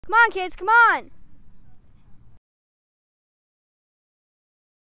Come on, kids, come on.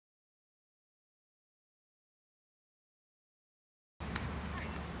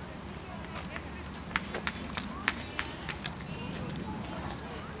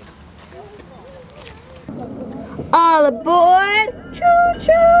 All aboard!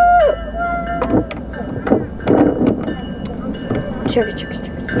 Choo-choo! Chugga, chugga,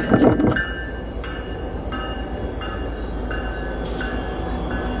 chugga, chugga, chugga.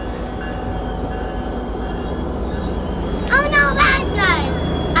 Oh no, bad guys!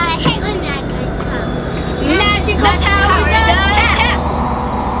 I hate when bad guys come. Magical powers attack!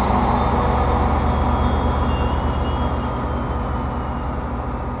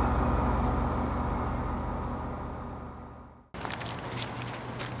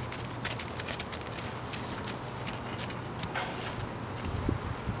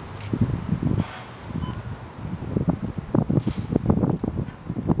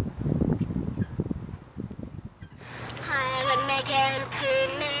 Pilot Megan to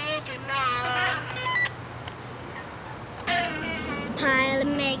Major Mom. Pilot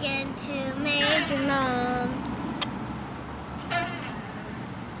Megan to Major Mom.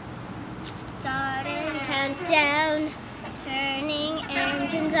 Starting countdown, turning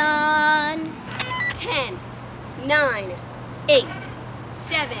engines on. 10, 9, 8,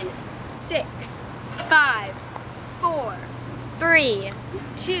 7, 6, 5, 4, 3,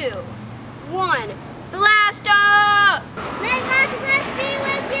 2, 1. Blast off! May God's bless be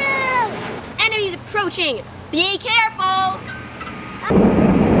with you! Enemies approaching! Be careful! Marys!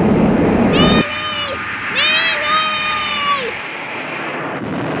 Marys!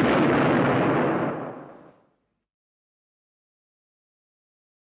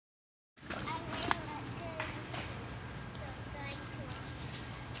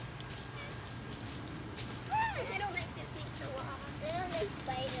 I don't like this nature walk. I don't like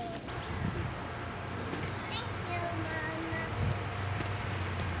spiders. Thank you, Mama.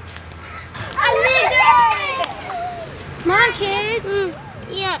 A lizard! Come on, kids!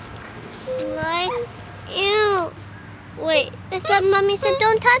 Yuck. Slime. Ew. Wait, I thought Mommy said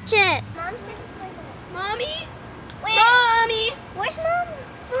don't touch it. Mom said it's poisonous. Mommy? Wait. Mommy! Where's Mom?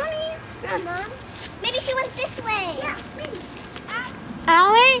 Mommy? Mom? Maybe she went this way. Yeah, maybe.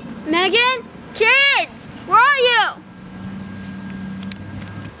 Allie? Megan? Kids! Where are you?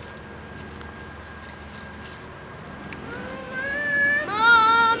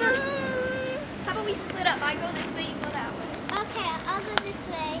 Mom! How about we split up? I go this way, you go that way. Okay, I'll go this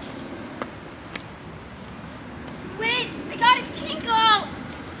way. Wait! I got a tinkle! I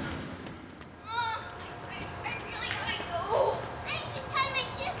really gotta go. I need to tie my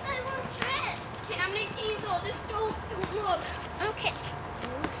shoes so I won't trip. Okay, I'm Nick Easel. Just don't look. Okay.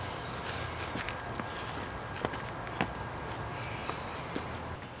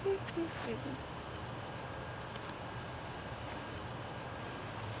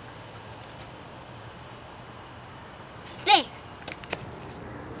 There.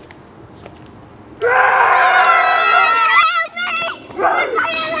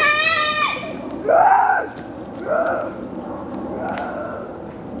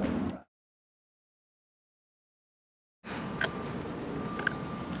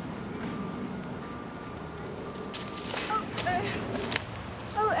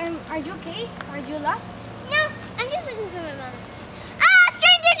 Are you okay? Are you lost? No, I'm just looking for my mom. Ah,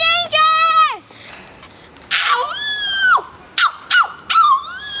 stranger danger! Ow! Ow! Ow! Ow!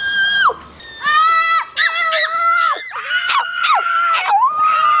 Ah!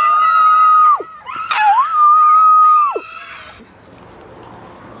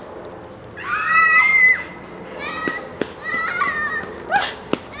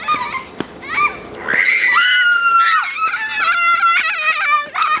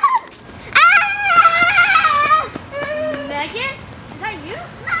 Megan? Is that you?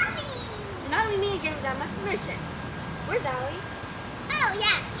 Mommy! You're not leaving me again without my permission. Where's Allie? Oh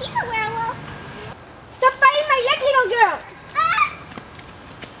yeah, she's a werewolf. Stop biting my leg, little girl! Ah!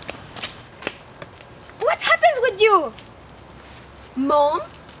 What happens with you? Mom?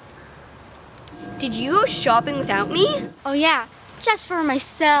 Did you go shopping without me? Oh yeah, just for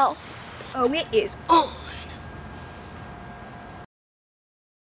myself. Oh, it is on.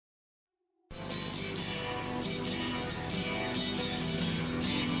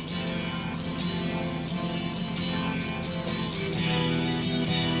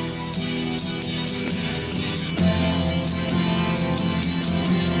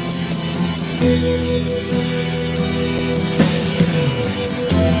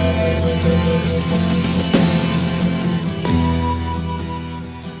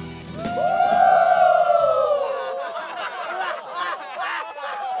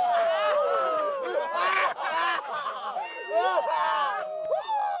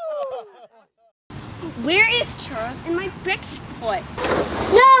 Where is Charles in my breakfast buffet?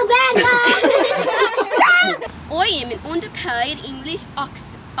 No, bad guys! I am an underpaid English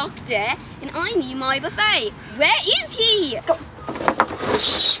actor and I need my buffet. Where is he? Go.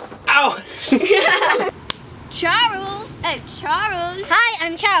 Ow! Charles! Oh, Charles! Hi,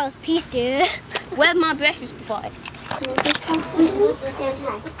 I'm Charles. Peace, dude. Where's my breakfast buffet?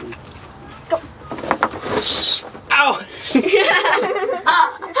 Go. Ow!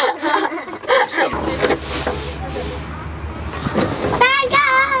 Bad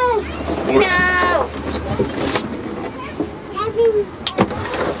guys! No!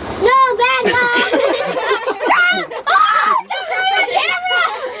 No, bad guys!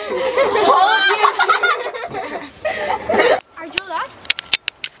 Are you lost?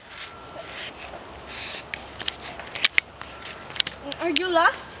 Are you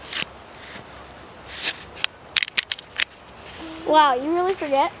lost? Wow, you really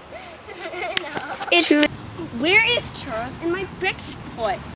forget? Where is Charles in my breakfast buffet?